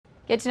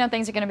Good to know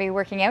things are going to be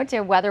working out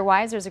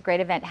weather-wise. There's a great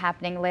event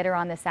happening later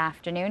on this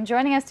afternoon.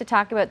 Joining us to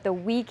talk about the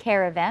We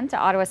Care event,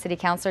 Ottawa City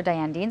Councillor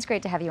Diane Deans.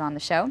 Great to have you on the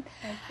show.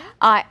 Thank you.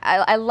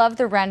 I love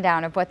the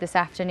rundown of what this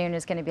afternoon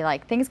is going to be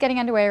like. Things getting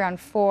underway around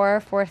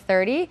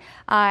 4:30.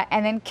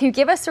 And then can you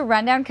give us a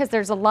rundown, because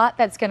there's a lot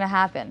that's going to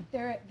happen.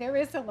 There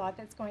is a lot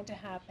that's going to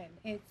happen.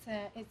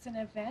 It's an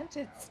event.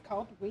 It's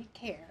called We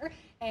Care,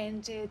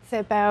 and it's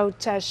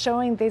about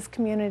showing these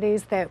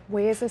communities that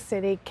we as a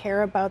city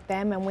care about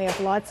them, and we have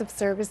lots of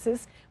services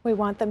we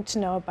want them to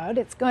know about.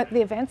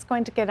 The event's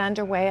going to get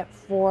underway at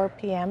 4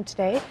 p.m.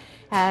 today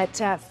at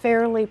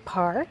Fairlea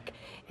Park.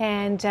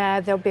 And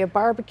there'll be a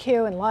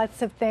barbecue and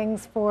lots of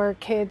things for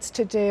kids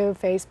to do,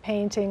 face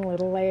painting,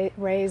 little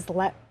raised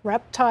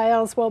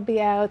reptiles will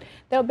be out.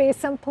 There'll be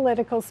some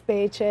political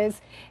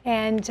speeches.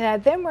 And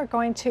then we're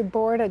going to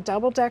board a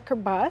double-decker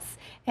bus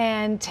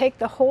and take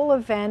the whole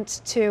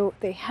event to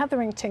the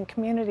Heatherington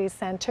Community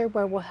Centre,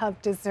 where we'll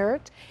have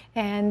dessert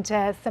and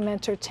some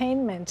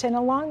entertainment. And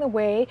along the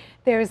way,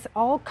 there's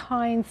all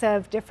kinds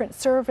of different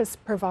service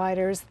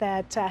providers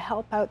that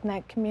help out in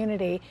that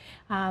community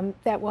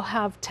that will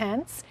have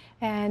tents.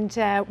 And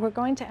we're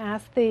going to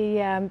ask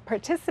the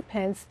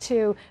participants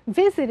to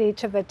visit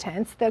each of the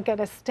tents. They'll get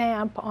a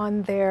stamp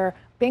on their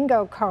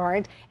bingo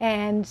card,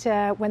 and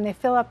when they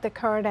fill up the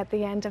card at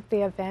the end of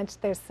the event,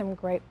 there's some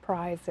great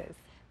prizes.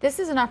 This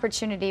is an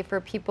opportunity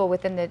for people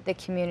within the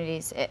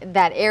communities,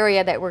 that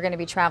area that we're going to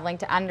be traveling,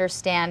 to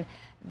understand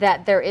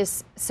that there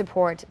is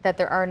support, that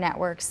there are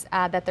networks,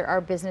 that there are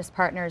business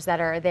partners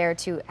that are there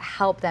to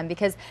help them,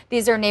 because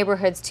these are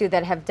neighborhoods too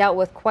that have dealt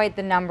with quite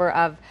the number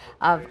of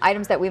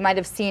items that we might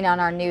have seen on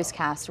our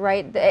newscast,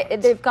 right?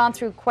 They've gone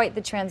through quite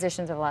the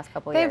transitions over the last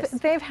couple of years.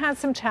 They've had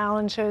some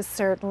challenges,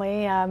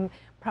 certainly.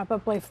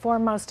 Probably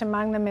foremost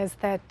among them is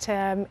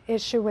that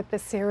issue with the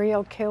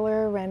serial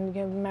killer, and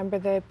you remember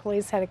the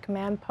police had a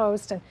command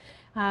post,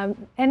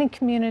 and any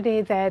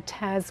community that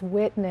has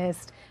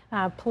witnessed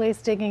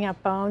police digging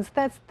up bones,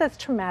 that's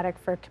traumatic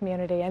for a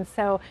community. And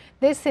so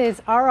this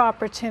is our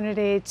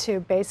opportunity to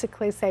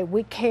basically say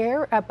we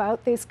care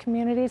about these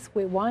communities,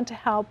 we want to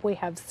help, we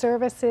have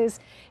services,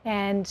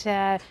 and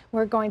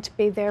we're going to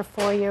be there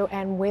for you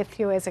and with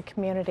you as a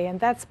community. And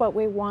that's what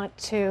we want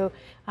to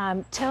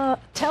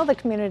tell the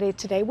community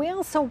today. We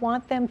also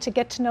want them to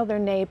get to know their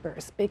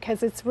neighbors,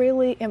 because it's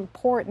really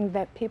important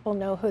that people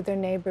know who their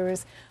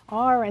neighbors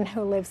are and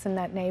who lives in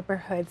that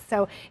neighborhood.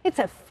 So it's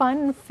a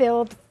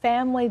fun-filled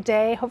family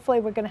day.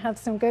 Hopefully we're going to have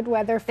some good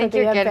weather for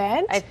the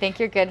event. I think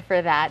you're good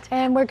for that.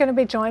 And we're going to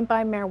be joined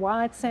by Mayor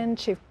Watson,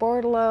 Chief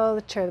Bordelot,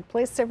 the Chair of the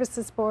Police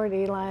Services Board,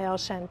 Eli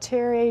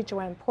El-Shantiri,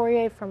 Joanne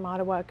Poirier from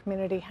Ottawa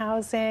Community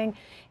Housing,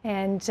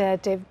 and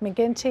David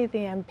McGinty, the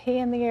MP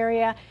in the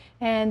area.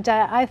 And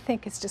I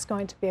think it's just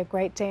going to be a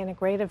gret day and a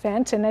great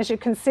event. And as you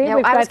can see,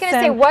 we've got I was going to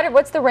say,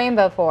 what's the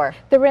rainbow for?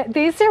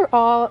 These are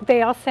all,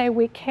 they all say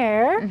we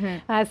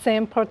care, c'est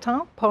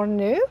important pour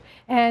nous,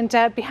 and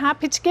be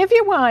happy to give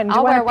you one. Do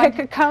you want to pick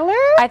a color?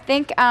 I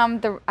think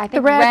the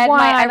red one.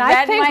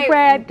 I think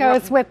red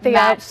goes with the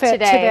outfit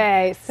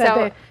today.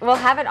 So we'll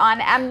have it on.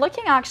 I'm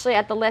looking actually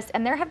at the list,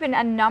 and there have been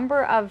a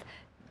number of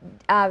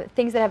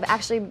things that have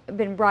actually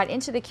been brought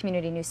into the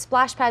community, new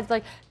splash pads.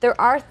 Like, there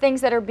are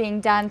things that are being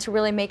done to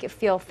really make it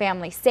feel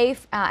family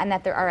safe, and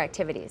that there are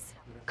activities.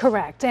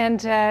 Correct.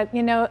 And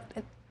you know,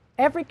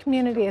 every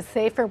community is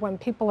safer when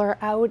people are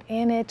out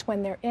in it,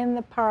 when they're in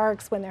the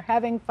parks, when they're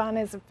having fun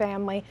as a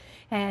family.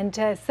 And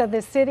so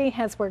the city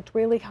has worked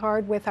really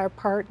hard with our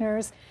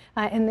partners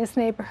in this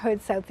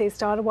neighborhood.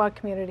 Southeast Ottawa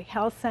Community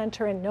Health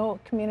Centre and No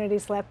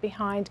Communities Left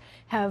Behind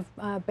have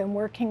been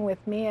working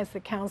with me as the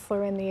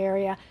councillor in the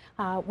area.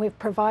 We've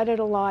provided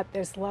a lot.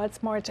 There's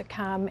lots more to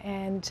come,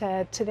 and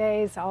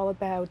today is all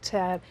about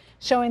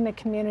showing the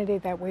community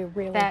that we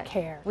really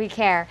care. We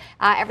care.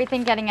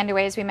 Everything getting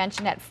underway, as we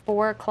mentioned, at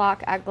 4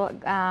 o'clock,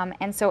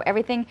 and so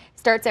everything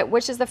starts at,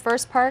 which is the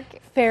first park?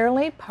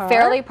 Fairlea Park.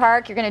 Fairlea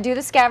Park. You're going to do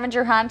the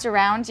scavenger hunt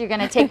around. You're going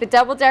to take the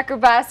double-decker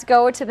bus,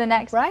 go to the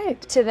next. Right.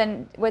 To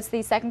the, what's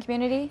the second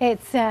community?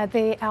 It's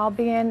the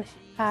Albion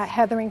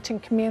Heatherington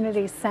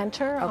Community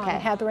Centre on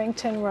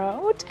Heatherington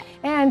Road.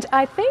 And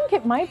I think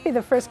it might be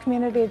the first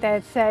community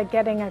that's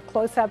getting a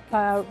close-up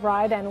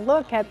ride and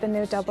look at the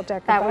new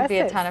double-decker buses. That would be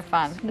a ton of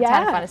fun. A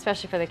ton of fun,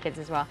 especially for the kids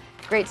as well.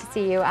 Great to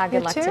see you.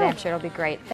 Good luck today. I'm sure it'll be great.